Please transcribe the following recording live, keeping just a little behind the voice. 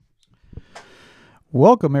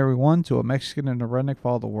Welcome, everyone, to A Mexican and a Redneck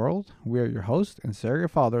Follow the World. We are your hosts and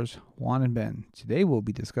surrogate fathers, Juan and Ben. Today, we'll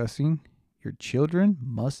be discussing Your Children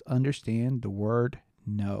Must Understand the Word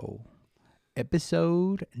No.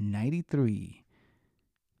 Episode 93.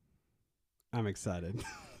 I'm excited.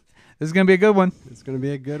 This is going to be a good one. It's going to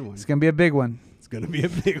be a good one. It's going to be a big one. It's going to be a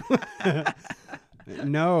big one.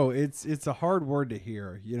 No, it's a hard word to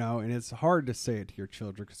hear, and it's hard to say it to your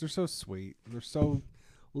children because they're so sweet. They're so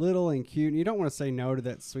little and cute, and you don't want to say no to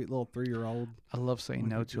that sweet little 3-year-old. I love saying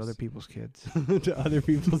no to other people's kids. To other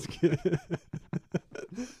people's kids.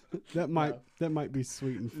 That might be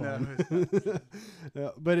sweet and fun.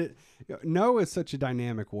 But no is such a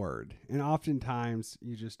dynamic word, and oftentimes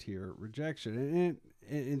you just hear rejection,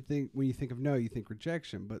 and think when you think of no, you think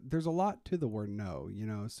rejection. But there's a lot to the word no,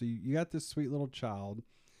 So you got this sweet little child,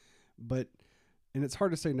 and it's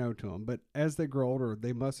hard to say no to them. But as they grow older,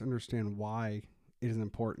 they must understand why it is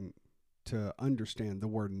important to understand the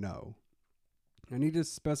word no. I need to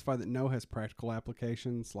specify that no has practical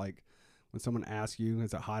applications, like when someone asks you,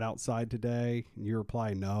 is it hot outside today? And you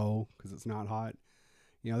reply no, because it's not hot.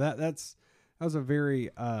 That was a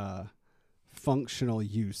very functional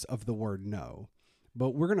use of the word no.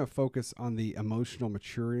 But we're going to focus on the emotional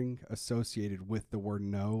maturing associated with the word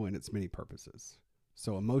no and its many purposes.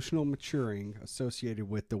 So emotional maturing associated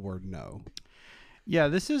with the word no. Yeah,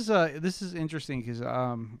 this is interesting because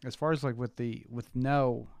as far as like with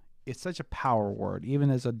no, it's such a power word,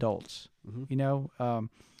 even as adults. Mm-hmm.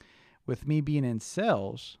 With me being in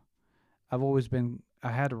sales, I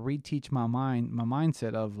had to reteach my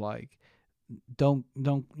mindset of like, don't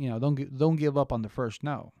give up on the first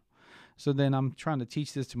no. So then I'm trying to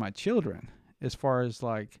teach this to my children as far as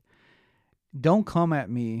like, don't come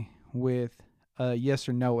at me with a yes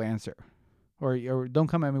or no answer, or don't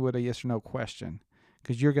come at me with a yes or no question,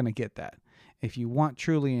 because you're going to get that. If you want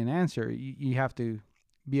truly an answer, you have to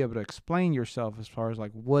be able to explain yourself as far as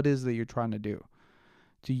like what is that you're trying to do,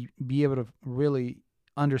 to be able to really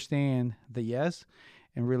understand the yes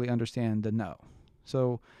and really understand the no.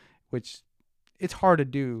 So, which it's hard to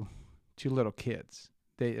do to little kids.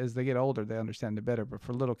 As they get older, they understand it better. But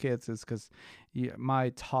for little kids, it's because my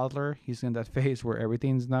toddler, he's in that phase where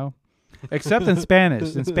everything's no. Except in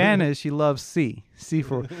Spanish. In Spanish, he loves sí. Sí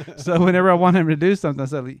for. So whenever I want him to do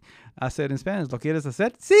something, I said in Spanish, lo quieres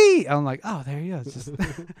hacer? Sí. I'm like, oh, there you go. It's just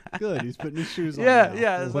Good. He's putting his shoes on. Yeah, now.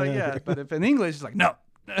 yeah. It's like, yeah. But if in English, it's like, no.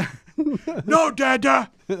 No,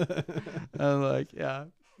 dada. I'm like, yeah.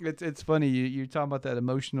 It's funny. You're talking about that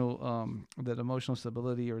emotional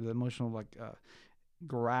stability, or the emotional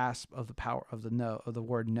grasp of the power of the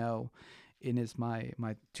word no. And it's my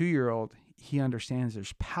 2-year-old, he understands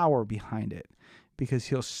there's power behind it, because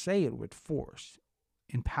he'll say it with force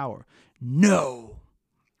and power. No.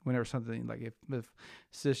 Whenever something like if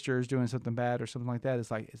sister is doing something bad or something like that, it's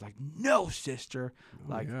like no, sister,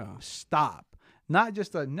 stop. Not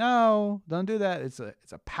just a no, don't do that. It's a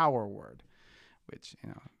power word, which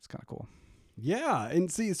it's kind of cool. Yeah,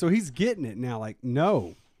 and see, so he's getting it now. Like,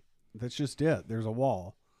 no, that's just it. There's a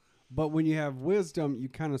wall. But when you have wisdom, you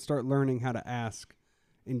kind of start learning how to ask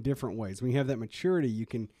in different ways. When you have that maturity, you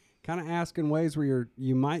can kind of ask in ways where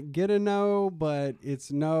you might get a no, but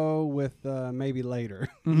it's no with maybe later,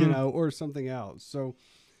 Mm-hmm. or something else. So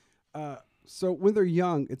when they're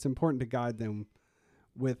young, it's important to guide them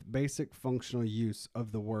with basic functional use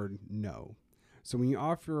of the word no. So when you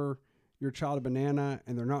offer your child a banana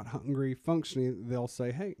and they're not hungry, functionally, they'll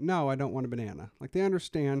say, hey, no, I don't want a banana. Like, they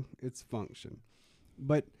understand its function.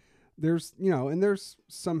 But there's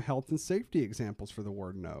some health and safety examples for the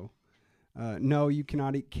word no. No, you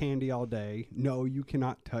cannot eat candy all day. No, you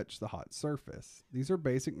cannot touch the hot surface. These are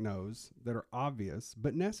basic no's that are obvious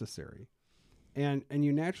but necessary. And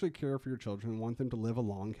you naturally care for your children and want them to live a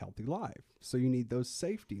long, healthy life. So you need those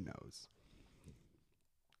safety no's.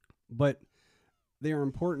 But they are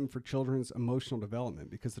important for children's emotional development,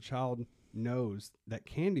 because the child knows that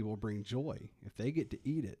candy will bring joy if they get to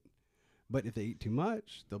eat it. But if they eat too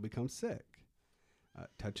much, they'll become sick.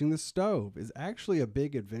 Touching the stove is actually a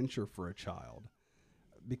big adventure for a child,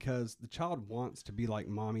 because the child wants to be like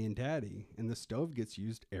mommy and daddy, and the stove gets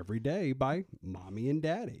used every day by mommy and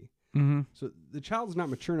daddy. Mm-hmm. So the child's not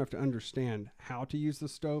mature enough to understand how to use the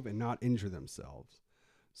stove and not injure themselves.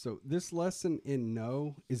 So this lesson in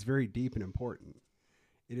no is very deep and important.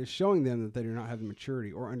 It is showing them that they do not have the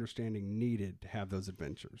maturity or understanding needed to have those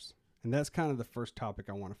adventures. And that's kind of the first topic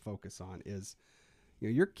I want to focus on is,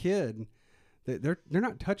 your kid, they're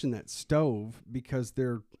not touching that stove because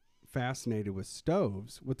they're fascinated with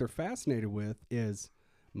stoves. What they're fascinated with is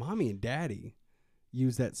mommy and daddy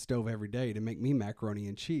use that stove every day to make me macaroni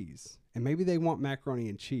and cheese. And maybe they want macaroni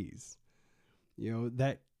and cheese.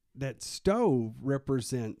 that stove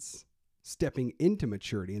represents stepping into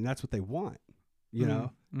maturity, and that's what they want.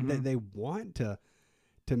 They want to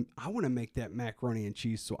I want to make that macaroni and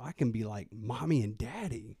cheese so I can be like mommy and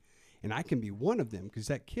daddy, and I can be one of them, because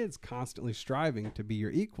that kid's constantly striving to be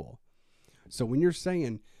your equal. So when you're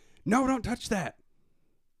saying, no, don't touch that.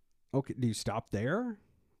 Okay, do you stop there?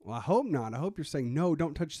 Well, I hope not. I hope you're saying, no,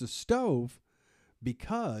 don't touch the stove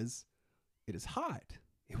because it is hot.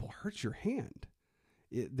 It will hurt your hand.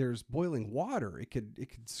 There's boiling water. It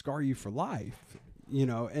could scar you for life,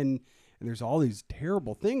 and there's all these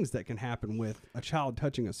terrible things that can happen with a child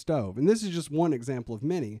touching a stove. And this is just one example of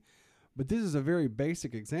many, but this is a very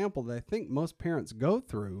basic example that I think most parents go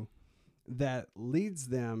through that lends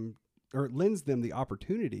them the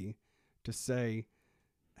opportunity to say,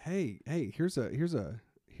 hey, here's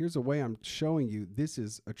a way I'm showing you this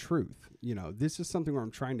is a truth. This is something where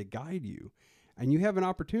I'm trying to guide you. And you have an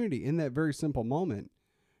opportunity in that very simple moment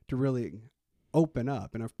to really open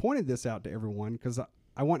up. And I've pointed this out to everyone because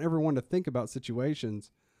I want everyone to think about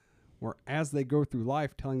situations where, as they go through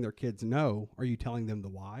life telling their kids no, are you telling them the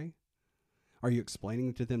why? Are you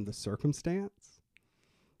explaining to them the circumstance?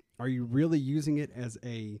 Are you really using it as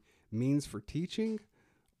a means for teaching?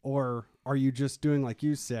 Or are you just doing like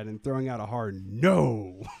you said and throwing out a hard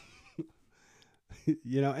no?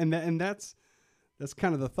 And that's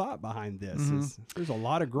kind of the thought behind this. Is there's a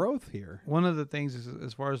lot of growth here. One of the things is,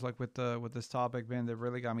 as far as like with this topic, man, that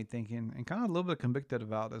really got me thinking and kind of a little bit convicted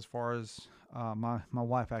about, as far as my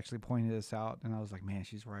wife actually pointed this out, and I was like, man,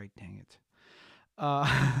 she's right. Dang it.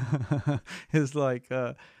 It's like,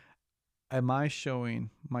 am I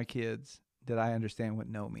showing my kids that I understand what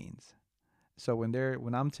no means? So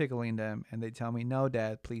when I'm tickling them and they tell me, no,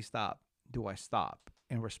 Dad, please stop, do I stop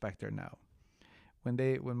and respect their no?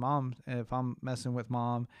 If I'm messing with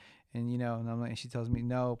mom and she tells me,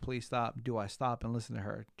 no, please stop, do I stop and listen to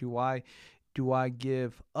her? Do I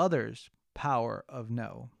give others power of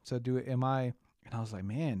no? And I was like,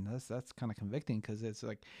 man, that's kind of convicting, because it's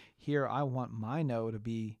like, here I want my no to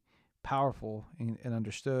be powerful and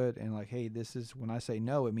understood, and like, hey, this is, when I say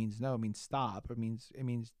no, it means stop. It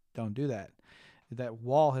means don't do that. That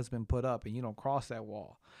wall has been put up and you don't cross that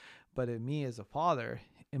wall. But in me as a father,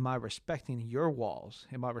 am I respecting your walls?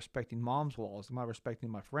 Am I respecting mom's walls? Am I respecting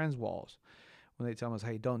my friends' walls? When they tell us,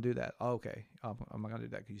 hey, don't do that. Oh, okay, I'm not going to do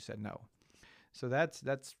that because you said no. So that's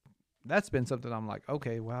been something I'm like,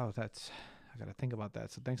 okay, wow, I got to think about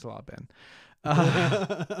that. So thanks a lot, Ben.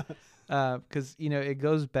 Because, it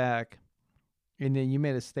goes back, and then you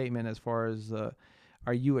made a statement as far as,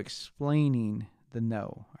 are you explaining the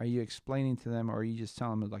no? Are you explaining to them, or are you just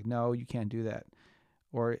telling them like, no, you can't do that?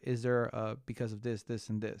 Or is there because of this,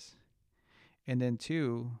 and this? And then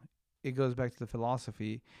two, it goes back to the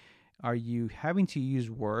philosophy. Are you having to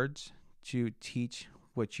use words to teach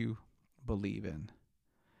what you believe in?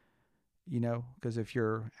 Because if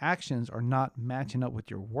your actions are not matching up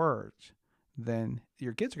with your words, then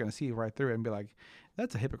your kids are going to see right through it and be like,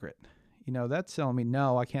 that's a hypocrite. That's telling me,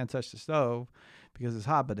 no, I can't touch the stove because it's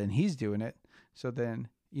hot, but then he's doing it. So then,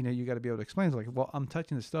 you got to be able to explain. It's like, well, I'm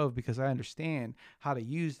touching the stove because I understand how to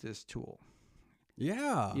use this tool.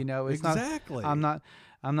 Yeah. It's exactly. I'm not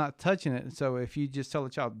touching it. So if you just tell a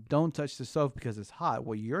child, don't touch the stove because it's hot,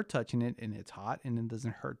 well, you're touching it and it's hot and it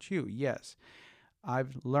doesn't hurt you. Yes.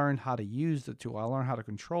 I've learned how to use the tool. I learned how to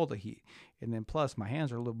control the heat. And then plus my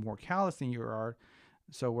hands are a little more callous than you are.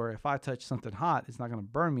 So where if I touch something hot, it's not going to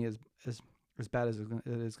burn me as bad as it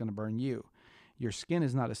is going to burn you. Your skin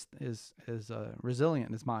is not as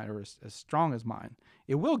resilient as mine, or as strong as mine.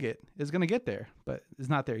 It's going to get there, but it's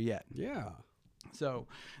not there yet. Yeah. So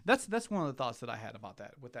that's one of the thoughts that I had about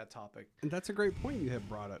that, with that topic. And that's a great point you have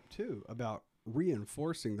brought up too, about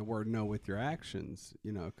reinforcing the word no with your actions.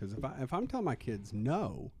 Because if I'm telling my kids,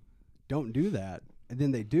 no, don't do that, and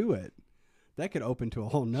then they do it, that could open to a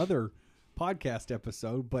whole nother podcast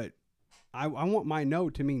episode. But I want my no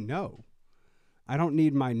to mean no. I don't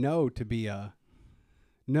need my no to be a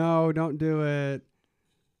no, don't do it,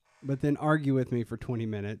 but then argue with me for 20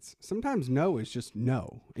 minutes. Sometimes no is just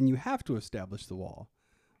no, and you have to establish the wall.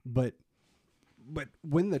 But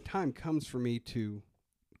when the time comes for me to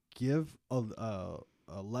give a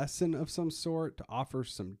lesson of some sort, to offer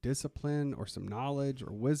some discipline or some knowledge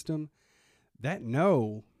or wisdom, that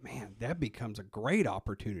no, man, that becomes a great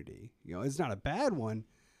opportunity. It's not a bad one.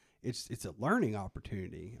 It's a learning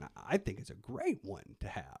opportunity. And I think it's a great one to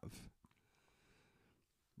have.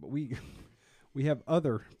 But we have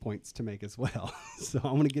other points to make as well. So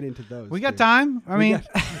I'm going to get into those. We got time.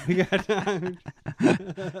 We got time.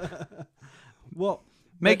 Well,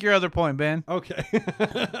 make your other point, Ben. Okay.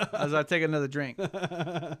 As I take another drink.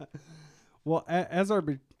 Well, as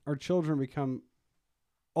our children become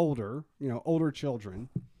older, older children,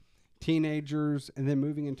 teenagers, and then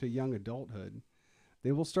moving into young adulthood,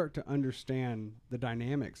 they will start to understand the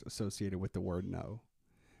dynamics associated with the word no.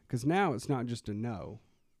 Because now it's not just a no,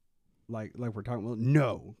 like we're talking about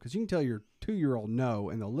no, because you can tell your 2-year-old no,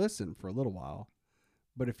 and they'll listen for a little while.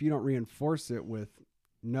 But if you don't reinforce it with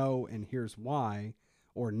no, and here's why,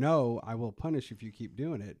 or no, I will punish if you keep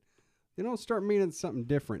doing it, then it'll start meaning something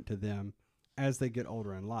different to them as they get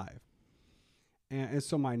older in life. And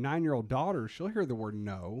so my 9-year-old daughter, she'll hear the word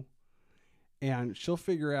no, and she'll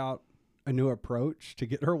figure out a new approach to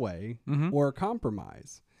get her way or a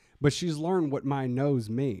compromise. But she's learned what my no's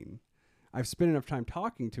mean. I've spent enough time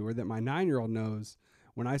talking to her that my 9-year-old knows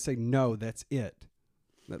when I say no, that's it.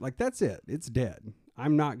 Like, that's it. It's dead.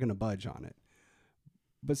 I'm not going to budge on it.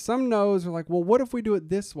 But some no's are like, well, what if we do it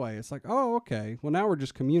this way? It's like, oh, okay. Well, now we're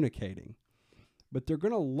just communicating. But they're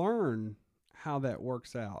going to learn how that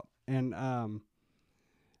works out. And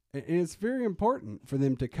it's very important for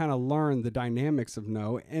them to kind of learn the dynamics of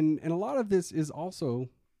no. And a lot of this is also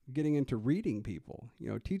getting into reading people,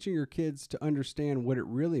 teaching your kids to understand what it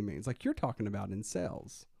really means. Like you're talking about in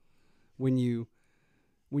sales. When you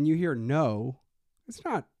hear no, it's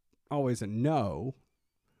not always a no.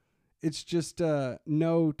 It's just a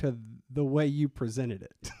no to the way you presented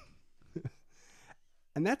it.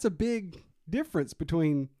 And that's a big difference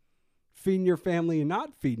between feeding your family and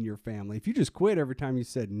not feeding your family. If you just quit every time you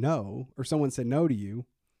said no, or someone said no to you,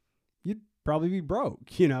 you'd probably be broke,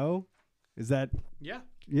 Is that? Yeah.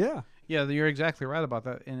 Yeah. Yeah, you're exactly right about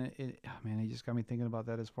that. And it just got me thinking about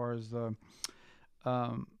that as far as the,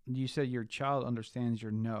 you said your child understands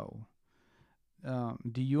your no.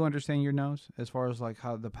 Do you understand your no's as far as like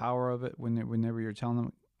how the power of it whenever you're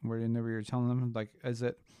telling them, like,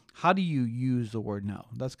 how do you use the word no?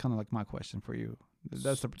 That's kind of like my question for you.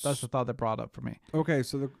 That's the thought that brought up for me. Okay.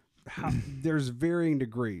 So there's varying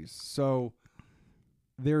degrees. So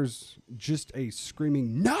there's just a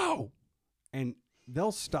screaming no, and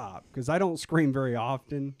they'll stop because I don't scream very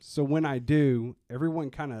often. So when I do, everyone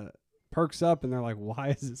kind of perks up and they're like, why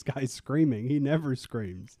is this guy screaming? He never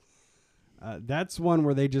screams. That's one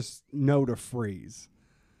where they just know to freeze.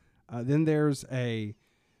 Then there's a,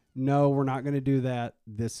 no, we're not going to do that.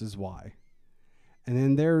 This is why. And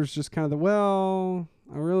then there's just kind of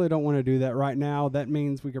I really don't want to do that right now. That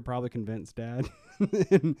means we could probably convince Dad.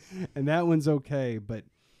 and that one's okay. But,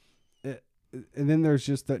 and then there's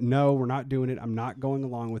just that, no, we're not doing it. I'm not going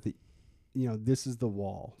along with it. This is the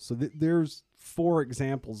wall. So there's 4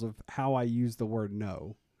 examples of how I use the word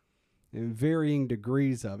no. In varying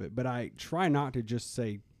degrees of it, but I try not to just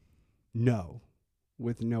say no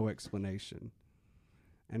with no explanation.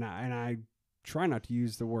 And I try not to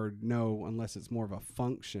use the word no unless it's more of a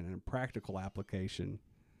function and a practical application,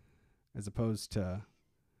 as opposed to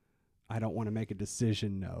I don't want to make a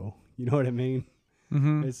decision no. You know what I mean?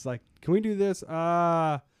 Mm-hmm. It's like, can we do this?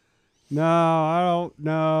 No, I don't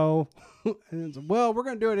know. And it's, well, we're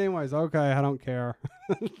going to do it anyways. Okay, I don't care.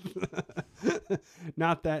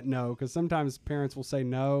 Not that no, because sometimes parents will say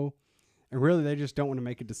no, and really they just don't want to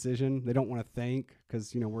make a decision. They don't want to think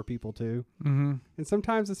because, we're people too. Mm-hmm. And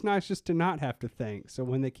sometimes it's nice just to not have to think. So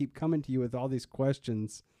when they keep coming to you with all these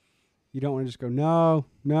questions, you don't want to just go,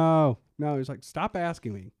 no. It's like, stop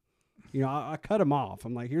asking me. I cut them off.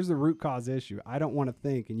 I'm like, here's the root cause issue. I don't want to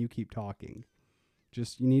think, and you keep talking.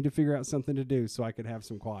 Just, you need to figure out something to do so I could have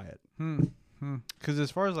some quiet. Because as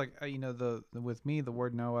far as like, with me, the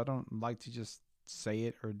word no, I don't like to just say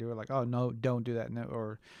it or do it like, oh, no, don't do that. No,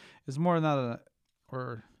 or it's more not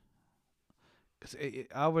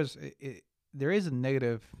because there is a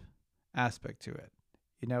negative aspect to it.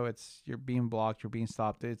 It's, you're being blocked, you're being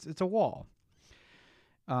stopped. It's a wall.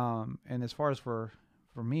 And as far as for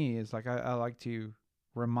me, it's like, I like to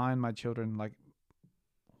remind my children, like,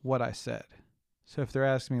 what I said. So if they're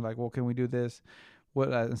asking me like, well, can we do this?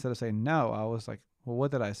 Instead of saying no, I was like, well,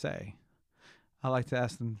 what did I say? I like to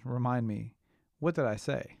ask them, remind me, what did I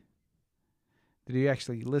say? Did you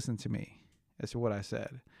actually listen to me as to what I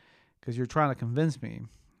said? Because you're trying to convince me,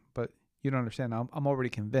 but you don't understand. I'm already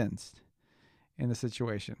convinced in the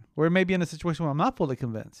situation. Or it may be in a situation where I'm not fully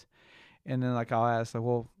convinced. And then like I'll ask, like,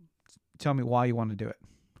 well, tell me why you want to do it.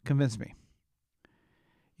 Convince me.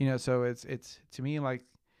 So it's to me like,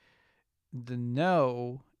 the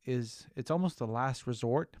no it's almost the last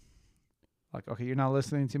resort. Like, okay, you're not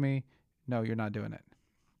listening to me. No, you're not doing it.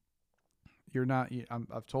 You're not.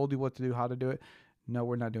 I've told you what to do, how to do it. No,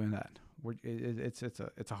 we're not doing that.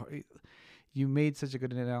 You made such a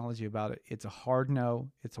good analogy about it. It's a hard no.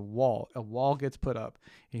 It's a wall. A wall gets put up,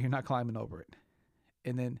 and you're not climbing over it.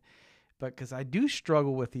 And then But because I do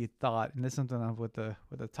struggle with the thought, and this is something with the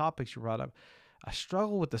topics you brought up, I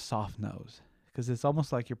struggle with the soft nose because it's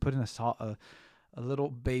almost like you're putting a little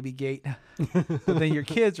baby gate, but then your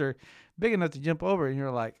kids are big enough to jump over, and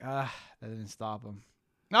you're like, that didn't stop them.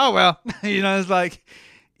 Oh well, it's like,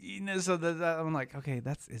 so I'm like, okay,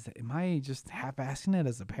 am I just half-assing it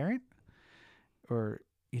as a parent, or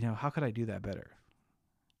how could I do that better?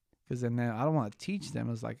 Because then I don't want to teach them.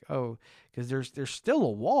 It's like, because there's still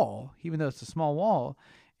a wall, even though it's a small wall,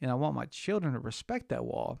 and I want my children to respect that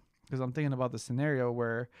wall. Because I'm thinking about the scenario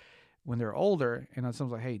where when they're older and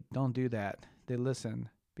someone's like, hey, don't do that, they listen.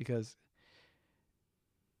 Because,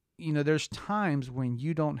 there's times when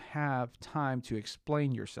you don't have time to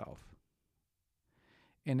explain yourself.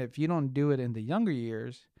 And if you don't do it in the younger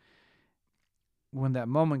years, when that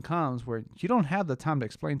moment comes where you don't have the time to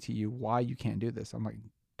explain to you why you can't do this, I'm like,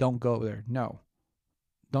 don't go there. No,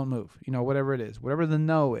 don't move. Whatever it is, whatever the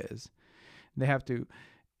no is, you have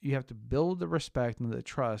to build the respect and the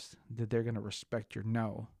trust that they're going to respect your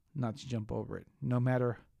no, not to jump over it, no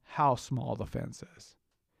matter how small the fence is.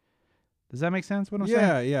 Does that make sense? What I'm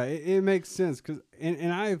saying? Yeah, it makes sense.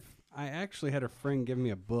 I actually had a friend give me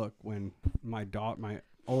a book when my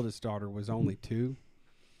oldest daughter was only 2,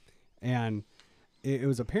 and it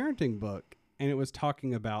was a parenting book, and it was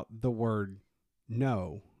talking about the word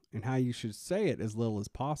no and how you should say it as little as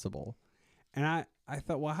possible. And I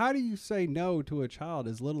thought, well, how do you say no to a child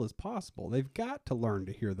as little as possible? They've got to learn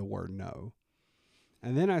to hear the word no.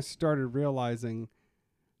 And then I started realizing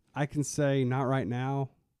I can say not right now.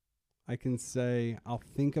 I can say I'll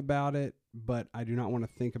think about it, but I do not want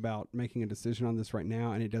to think about making a decision on this right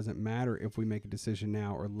now. And it doesn't matter if we make a decision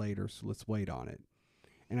now or later, so let's wait on it.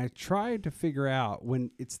 And I tried to figure out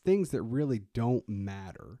when it's things that really don't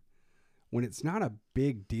matter, when it's not a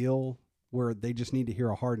big deal where they just need to hear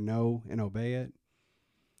a hard no and obey it,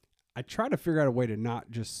 I try to figure out a way to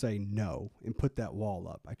not just say no and put that wall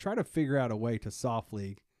up. I try to figure out a way to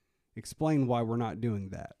softly explain why we're not doing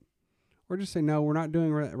that. Or just say, no, we're not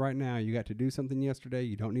doing it right now. You got to do something yesterday.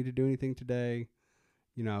 You don't need to do anything today.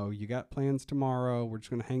 You got plans tomorrow. We're just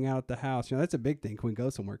going to hang out at the house. That's a big thing. Can we go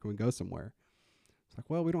somewhere? Can we go somewhere? It's like,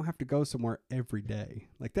 well, we don't have to go somewhere every day.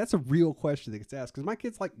 Like, that's a real question that gets asked because my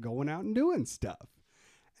kids like going out and doing stuff.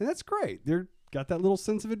 And that's great. They're got that little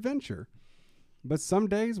sense of adventure. But some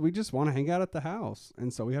days we just want to hang out at the house.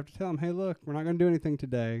 And so we have to tell them, hey, look, we're not going to do anything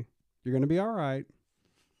today. You're going to be all right.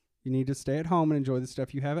 You need to stay at home and enjoy the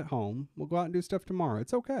stuff you have at home. We'll go out and do stuff tomorrow.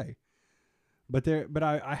 It's okay. But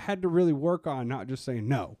I had to really work on not just saying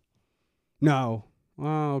no. No.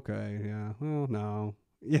 Oh, okay. Yeah. Well, no.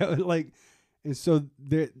 Yeah. And so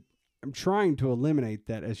I'm trying to eliminate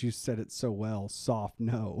that, as you said it so well, soft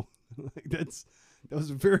no. That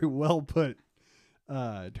was a very well put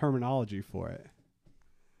terminology for it.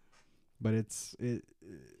 But it's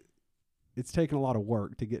taken a lot of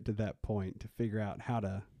work to get to that point, to figure out how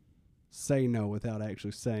to say no without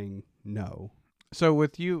actually saying no. So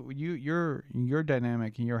with your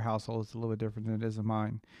dynamic in your household is a little bit different than it is in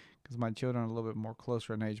mine, because my children are a little bit more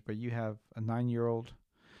closer in age, but you have a 9-year-old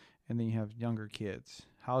and then you have younger kids.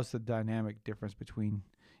 How's the dynamic difference between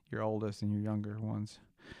your oldest and your younger ones?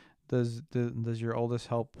 Does your oldest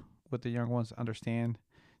help with the younger ones understand,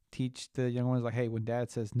 teach the young ones, like, hey, when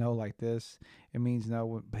dad says no like this, it means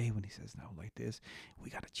no. Babe, when he says no like this, we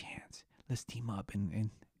got a chance. Let's team up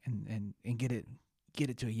and get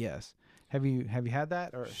it to a yes. Have you had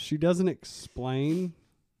that? Or she doesn't explain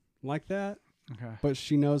like that, okay, but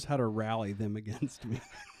she knows how to rally them against me.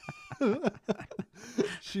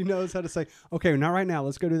 She knows how to say, okay, not right now.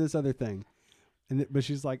 Let's go do this other thing. But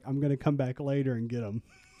she's like, I'm going to come back later and get them.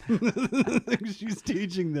 She's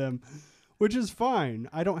teaching them, which is fine.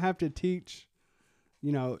 I don't have to teach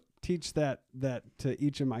that to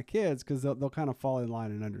each of my kids, because they'll kind of fall in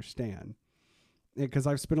line and understand. Because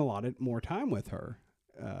I've spent a lot more time with her,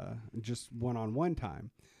 just one-on-one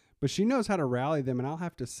time. But she knows how to rally them, and I'll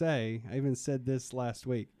have to say, I even said this last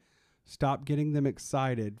week, stop getting them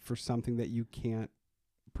excited for something that you can't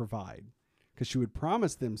provide. Because she would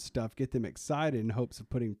promise them stuff, get them excited in hopes of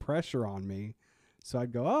putting pressure on me. So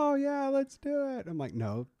I'd go, oh, yeah, let's do it. I'm like,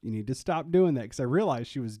 no, you need to stop doing that, because I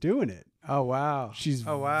realized she was doing it. Oh, wow. She's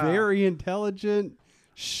very intelligent.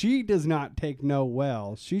 She does not take no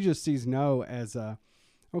well. She just sees no as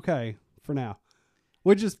okay, for now.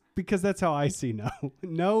 Which is because that's how I see no.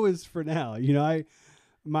 No is for now.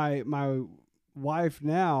 My wife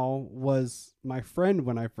now was my friend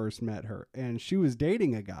when I first met her, and she was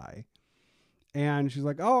dating a guy. And she's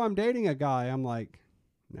like, oh, I'm dating a guy. I'm like,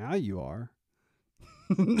 now you are.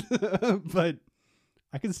 But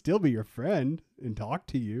I can still be your friend and talk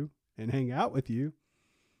to you and hang out with you.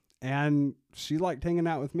 And she liked hanging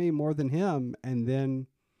out with me more than him. And then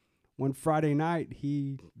one Friday night,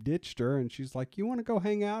 he ditched her, and she's like, "You want to go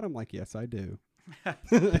hang out?" I'm like, "Yes, I do."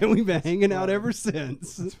 And we've been hanging out ever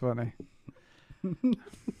since. That's funny.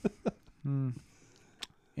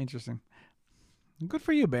 Interesting. Good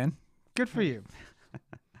for you, Ben. Good for you.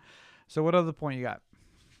 So what other point you got?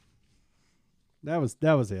 That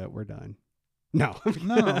was it. We're done. No.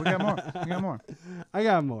 No, we got more. We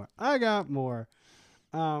got more. I got more.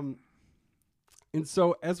 And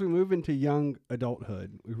so as we move into young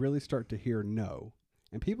adulthood, we really start to hear no.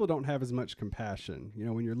 And people don't have as much compassion. You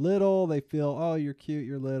know, when you're little, they feel, "Oh, you're cute,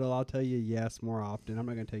 you're little. I'll tell you yes more often. I'm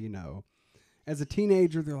not going to tell you no." As a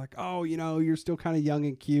teenager, they're like, "Oh, you know, you're still kind of young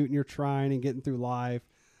and cute and you're trying and getting through life.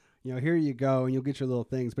 You know, here you go and you'll get your little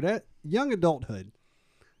things." But at young adulthood,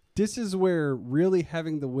 this is where really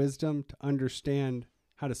having the wisdom to understand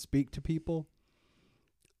how to speak to people,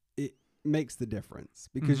 it makes the difference,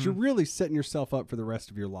 because you're really setting yourself up for the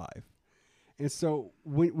rest of your life. And so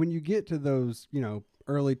when you get to those, you know,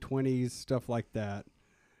 early 20s, stuff like that,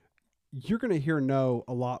 you're going to hear no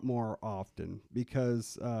a lot more often,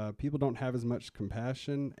 because people don't have as much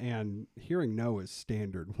compassion, and hearing no is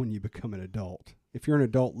standard when you become an adult. If you're an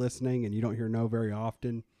adult listening and you don't hear no very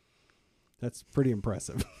often, that's pretty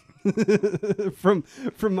impressive from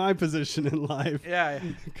my position in life. Yeah.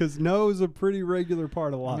 Because no is a pretty regular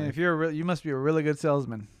part of life. I mean, if you're you must be a really good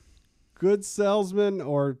salesman. Good salesman,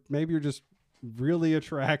 or maybe you're just really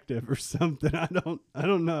attractive or something. I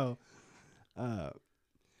don't know.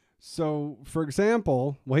 So, for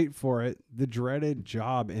example, wait for it, the dreaded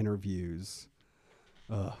job interviews.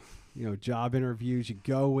 You know, job interviews, you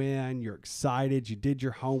go in, you're excited, you did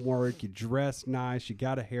your homework, you dressed nice, you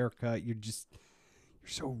got a haircut, you're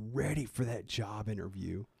so ready for that job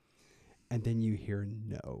interview. And then you hear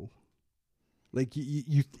no. Like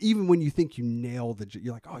you even when you think you nailed the job,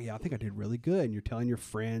 you're like, "Oh yeah, I think I did really good." And you're telling your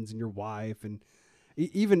friends and your wife, and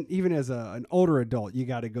even as an older adult, you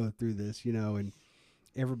got to go through this, you know, and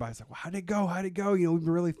everybody's like, "Well, how'd it go? How'd it go? You know, we've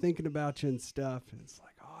been really thinking about you and stuff." And it's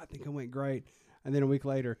like, "Oh, I think it went great." And then a week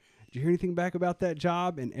later, "Did you hear anything back about that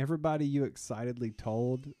job?" And everybody you excitedly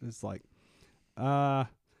told is like,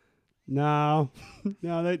 no,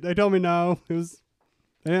 no, they told me no. They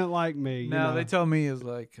didn't like me. No, they told me is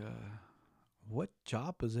like, what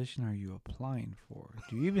job position are you applying for?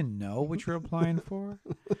 Do you even know what you're applying for?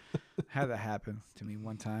 Had that happen to me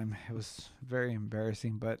one time. It was very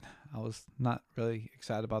embarrassing, but I was not really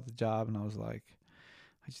excited about the job, and I was like,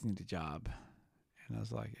 I just need a job. And I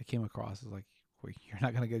was like, I came across as like, "Wait, you're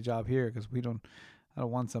not gonna get a job here, because I don't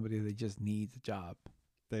want somebody that just needs a job."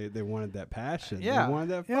 They wanted that passion. Yeah. They wanted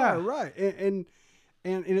that fire. Yeah. Right. And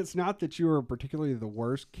it's not that you were particularly the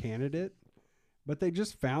worst candidate, but they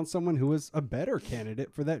just found someone who was a better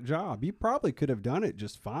candidate for that job. You probably could have done it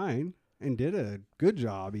just fine and did a good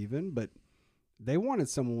job even, but they wanted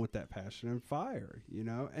someone with that passion and fire, you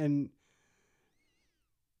know? And,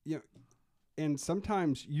 you know, and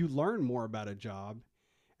sometimes you learn more about a job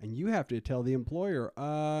and you have to tell the employer,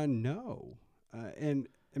 no. And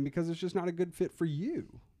because it's just not a good fit for you.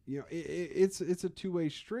 You know, it's a two-way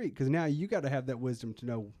street, because now you got to have that wisdom to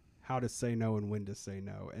know how to say no and when to say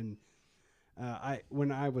no. And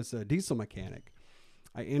when I was a diesel mechanic,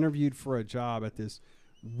 I interviewed for a job at this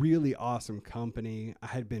really awesome company. I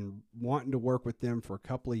had been wanting to work with them for a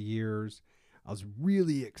couple of years. I was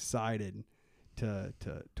really excited to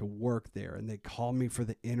work there, and they called me for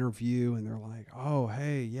the interview, and they're like, "Oh,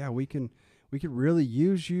 hey, yeah, we could really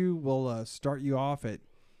use you. We'll start you off at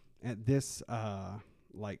this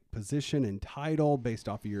like position and title based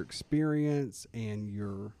off of your experience and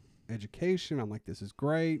your education." I'm like, "This is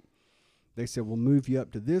great." They said, "We'll move you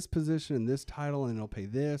up to this position and this title, and it'll pay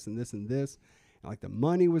this and this and this." And like, the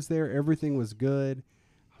money was there, everything was good.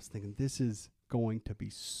 I was thinking, this is going to be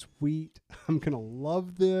sweet. I'm going to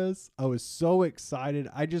love this. I was so excited.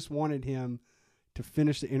 I just wanted him to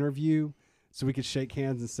finish the interview so we could shake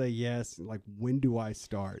hands and say yes. Like, when do I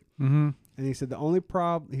start? Mm-hmm. And he said, the only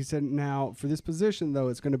problem, he said, now for this position though,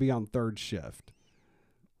 it's going to be on third shift.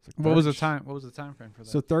 Like, What was the time frame for that?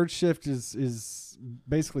 So third shift is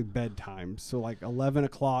basically bedtime. So like 11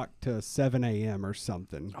 o'clock to 7 a.m. or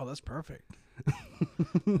something. Oh, that's perfect.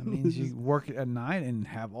 That means you work at night and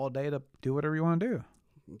have all day to do whatever you want to do.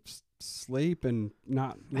 Sleep and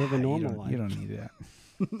not live a normal life. You don't need that.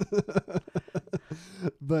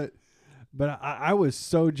 But I was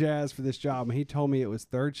so jazzed for this job, and he told me it was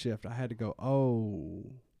third shift. I had to go, oh.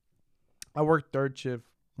 I worked third shift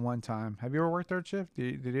one time. Have you ever worked third shift?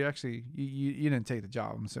 Did you actually? You didn't take the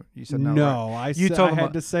job. You said no. No, right? I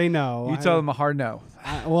had to say no. You told him a hard no.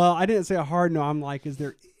 Well, I didn't say a hard no. I'm like, is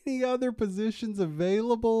there any other positions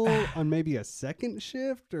available on maybe a second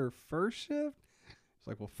shift or first shift? It's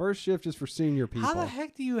like, well, first shift is for senior people. How the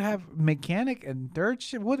heck do you have mechanic and third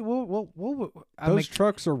shift? What Those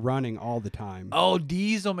trucks are running all the time. Oh,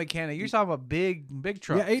 diesel mechanic. You're talking about big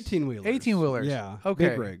trucks. Yeah, 18-wheelers. 18-wheelers. Yeah, okay.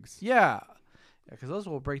 big rigs. Yeah. Because those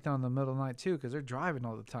will break down in the middle of the night, too, because they're driving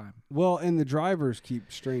all the time. Well, and the drivers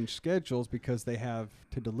keep strange schedules because they have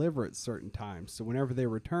to deliver at certain times. So whenever they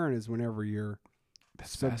return is whenever you're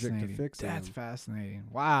subject to fixing That's them. fascinating.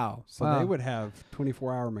 Wow. So they would have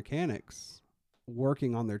 24-hour mechanics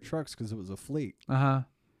working on their trucks because it was a fleet. Uh-huh.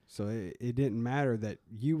 So it didn't matter that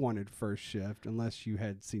you wanted first shift unless you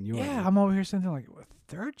had seniority. Yeah, I'm over here saying like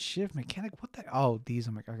third shift mechanic. What the? Oh,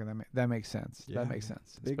 diesel mechanic. Okay, that makes sense. Yeah, that makes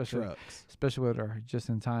sense. Big trucks. Especially with our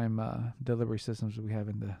just-in-time delivery systems we have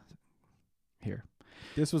in the here.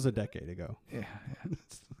 This was a decade ago. Yeah.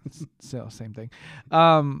 It's still same thing.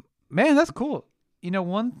 Man, that's cool. You know,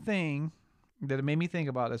 one thing that it made me think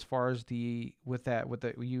about as far as you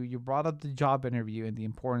brought up the job interview and the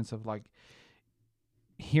importance of like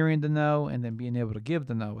hearing the no and then being able to give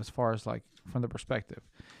the no as far as like from the perspective.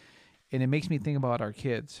 And it makes me think about our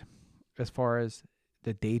kids as far as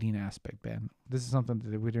the dating aspect, Ben. This is something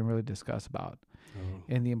that we didn't really discuss about. Oh.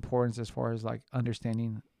 And the importance as far as like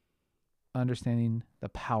understanding the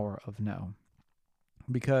power of no.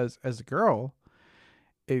 Because as a girl,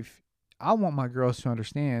 if I want my girls to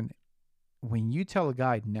understand, when you tell a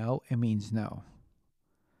guy no, it means no.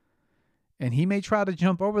 And he may try to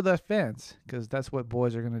jump over that fence because that's what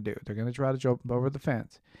boys are going to do. They're going to try to jump over the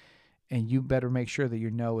fence. And you better make sure that your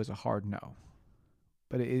no is a hard no.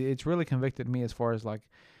 But it's really convicted me as far as like,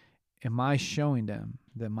 am I showing them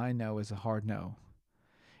that my no is a hard no?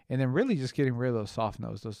 And then really just getting rid of those soft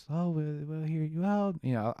no's. Those, oh, well, here you out.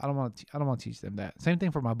 You know, I don't want to teach them that. Same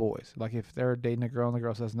thing for my boys. Like if they're dating a girl and the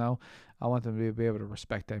girl says no, I want them to be able to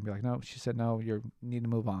respect that and be like, no, she said no. You need to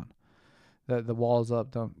move on. The wall's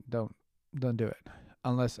up. Don't do it.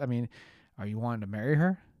 Unless, I mean, are you wanting to marry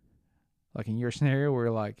her? Like in your scenario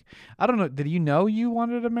where like, I don't know. Did you know you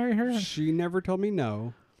wanted to marry her? She never told me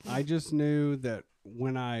no. I just knew that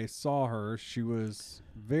when I saw her, she was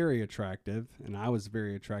very attractive, and I was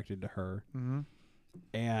very attracted to her. Mm-hmm.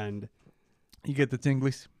 And you get the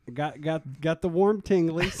tinglies. Got the warm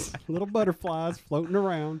tinglies, little butterflies floating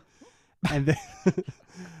around. And then,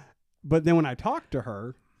 but then when I talked to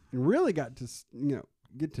her and really got to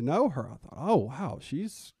get to know her, I thought, oh wow,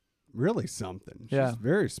 she's really something. She's a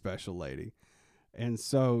very special lady. And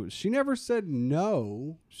so she never said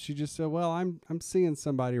no. She just said, well, I'm seeing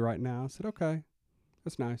somebody right now. I said, okay,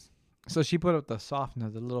 that's nice. So she put up the soft no,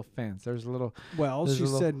 the little fence. There's a little. Well, she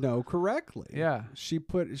said no correctly. Yeah. She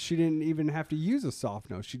didn't even have to use a soft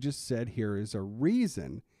no. She just said, here is a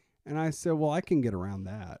reason. And I said, well, I can get around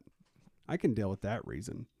that. I can deal with that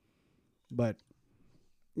reason. But,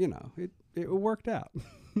 it worked out.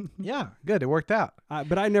 Yeah, good. It worked out.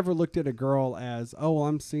 But I never looked at a girl as, oh, well,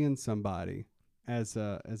 I'm seeing somebody.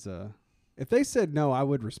 If they said no, I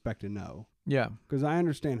would respect a no. Yeah. Because I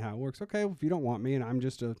understand how it works. Okay, well, if you don't want me and I'm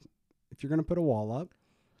just if you're going to put a wall up,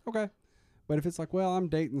 okay. But if it's like, well, I'm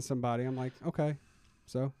dating somebody, I'm like, okay.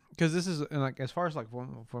 So. Because this is like, as far as like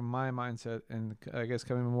from my mindset, and I guess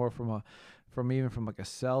coming more from like a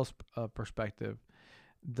sales perspective,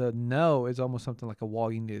 the no is almost something like a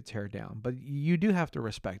wall you need to tear down, but you do have to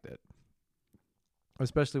respect it,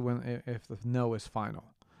 especially if the no is final.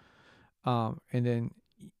 And then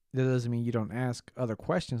that doesn't mean you don't ask other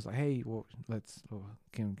questions like, hey, well,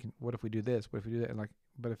 what if we do this? What if we do that? And like,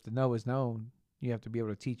 but if the no is no, you have to be able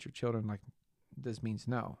to teach your children like this means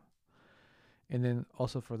no. And then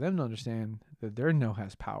also for them to understand that their no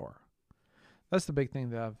has power. That's the big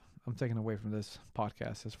thing that I'm taking away from this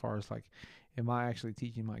podcast as far as like, am I actually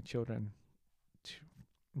teaching my children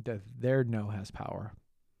that their no has power?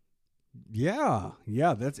 Yeah.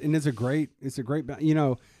 It's a great,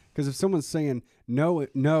 because if someone's saying no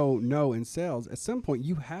in sales, at some point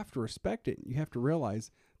you have to respect it. You have to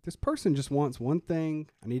realize this person just wants one thing.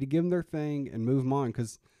 I need to give them their thing and move them on.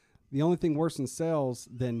 Because the only thing worse in sales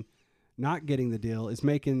than not getting the deal is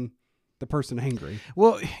making the person angry.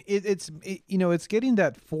 Well, it's getting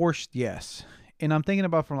that forced yes. And I'm thinking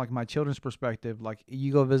about from like my children's perspective, like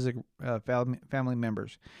you go visit family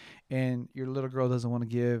members and your little girl doesn't want to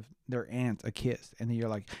give their aunt a kiss. And then you're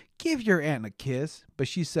like, give your aunt a kiss. But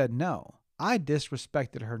she said no. I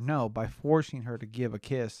disrespected her no by forcing her to give a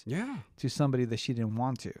kiss to somebody that she didn't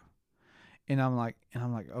want to. And I'm like,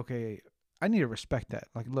 okay, I need to respect that.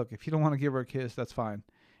 Like, look, if you don't want to give her a kiss, that's fine.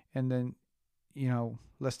 And then,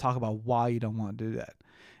 let's talk about why you don't want to do that.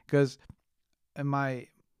 Because my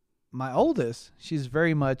oldest, she's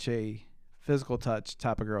very much a physical touch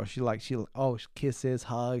type of girl. She kisses,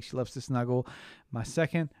 hugs. She loves to snuggle. My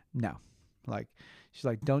second, no. Like, she's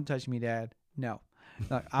like, don't touch me, Dad. No.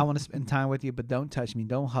 Like, I want to spend time with you, but don't touch me.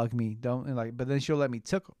 Don't hug me. Don't like. But then she'll let me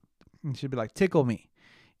tickle. And she'll be like, tickle me,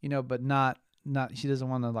 but not. She doesn't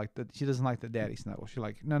want to she doesn't like the daddy snuggle. She's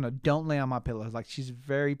like, no, don't lay on my pillows. Like, she's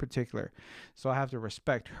very particular. So I have to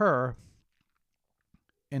respect her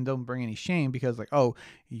and don't bring any shame because, like, oh,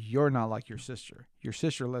 you're not like your sister. Your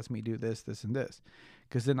sister lets me do this, this, and this.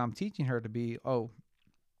 Because then I'm teaching her to be, oh,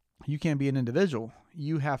 you can't be an individual.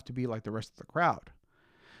 You have to be like the rest of the crowd.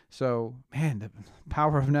 So, man, the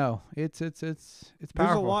power of no. It's powerful.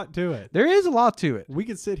 There's a lot to it. There is a lot to it. We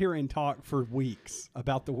could sit here and talk for weeks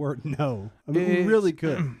about the word no. I mean, we really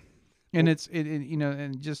could. And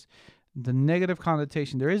and just the negative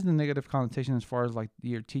connotation. There is the negative connotation as far as like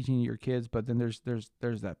you're teaching your kids, but then there's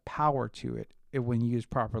that power to it when used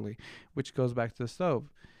properly, which goes back to the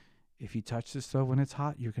stove. If you touch the stove when it's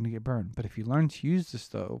hot, you're going to get burned. But if you learn to use the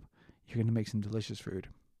stove, you're going to make some delicious food.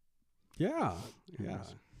 Yeah.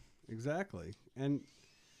 Exactly. And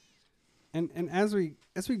as we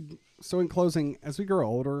so in closing, as we grow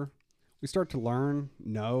older, we start to learn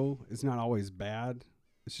no is not always bad.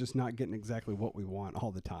 It's just not getting exactly what we want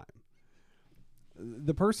all the time.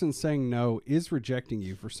 The person saying no is rejecting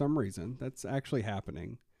you for some reason. That's actually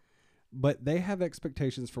happening. But they have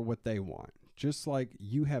expectations for what they want, just like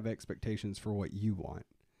you have expectations for what you want.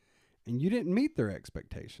 And you didn't meet their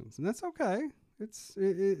expectations, and that's okay. It's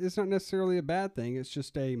not necessarily a bad thing. It's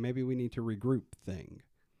just maybe we need to regroup thing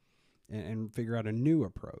and figure out a new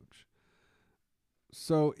approach.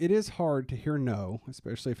 So it is hard to hear no,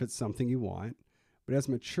 especially if it's something you want. But as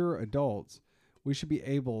mature adults, we should be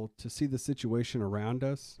able to see the situation around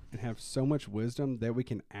us and have so much wisdom that we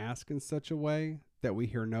can ask in such a way that we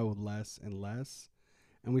hear no less and less.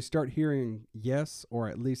 And we start hearing yes, or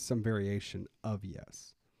at least some variation of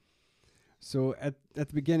yes. So at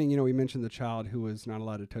the beginning, we mentioned the child who was not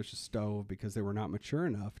allowed to touch the stove because they were not mature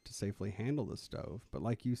enough to safely handle the stove. But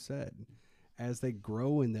like you said, as they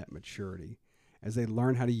grow in that maturity, as they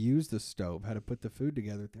learn how to use the stove, how to put the food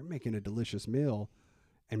together, they're making a delicious meal.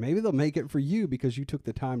 And maybe they'll make it for you because you took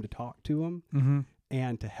the time to talk to them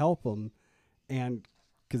and to help them. And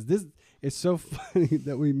because this is so funny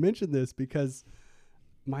that we mentioned this, because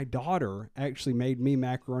my daughter actually made me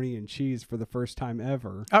macaroni and cheese for the first time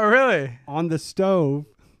ever. Oh, really? On the stove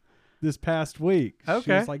this past week. Okay.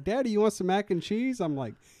 She was like, Daddy, you want some mac and cheese? I'm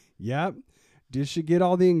like, yep. Did she get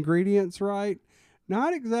all the ingredients right?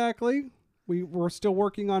 Not exactly. We were still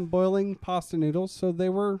working on boiling pasta noodles, so they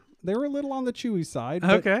were a little on the chewy side.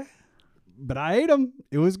 Okay. But I ate them.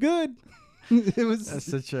 It was good.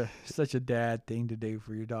 That's such a dad thing to do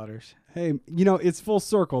for your daughters. Hey, it's full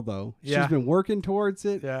circle though. Yeah. She's been working towards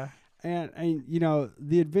it. Yeah. And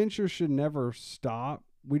the adventure should never stop.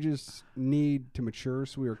 We just need to mature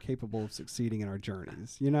so we are capable of succeeding in our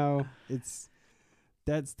journeys. That's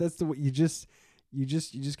the way you just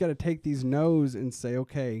got to take these no's and say,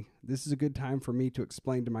 okay, this is a good time for me to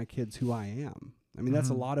explain to my kids who I am. I mean, that's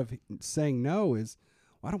a lot of saying no is,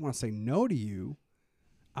 well, I don't want to say no to you.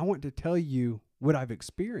 I want to tell you what I've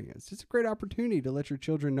experienced. It's a great opportunity to let your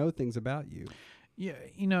children know things about you. Yeah,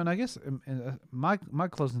 and I guess my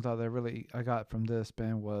closing thought that I got from this,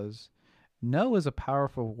 Ben, was no is a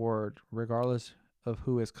powerful word regardless of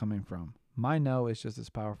who it's coming from. My no is just as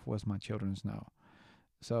powerful as my children's no.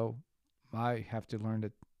 So I have to learn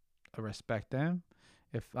to respect them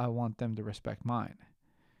if I want them to respect mine,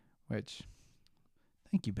 which,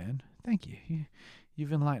 thank you, Ben. Thank you.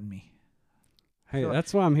 You've enlightened me. Hey,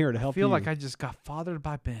 that's why I'm here to help you. I feel like I just got fathered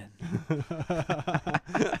by Ben.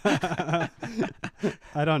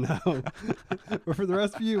 I don't know. But for the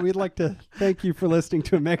rest of you, we'd like to thank you for listening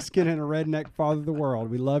to A Mexican and a Redneck Father of the World.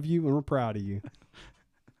 We love you and we're proud of you.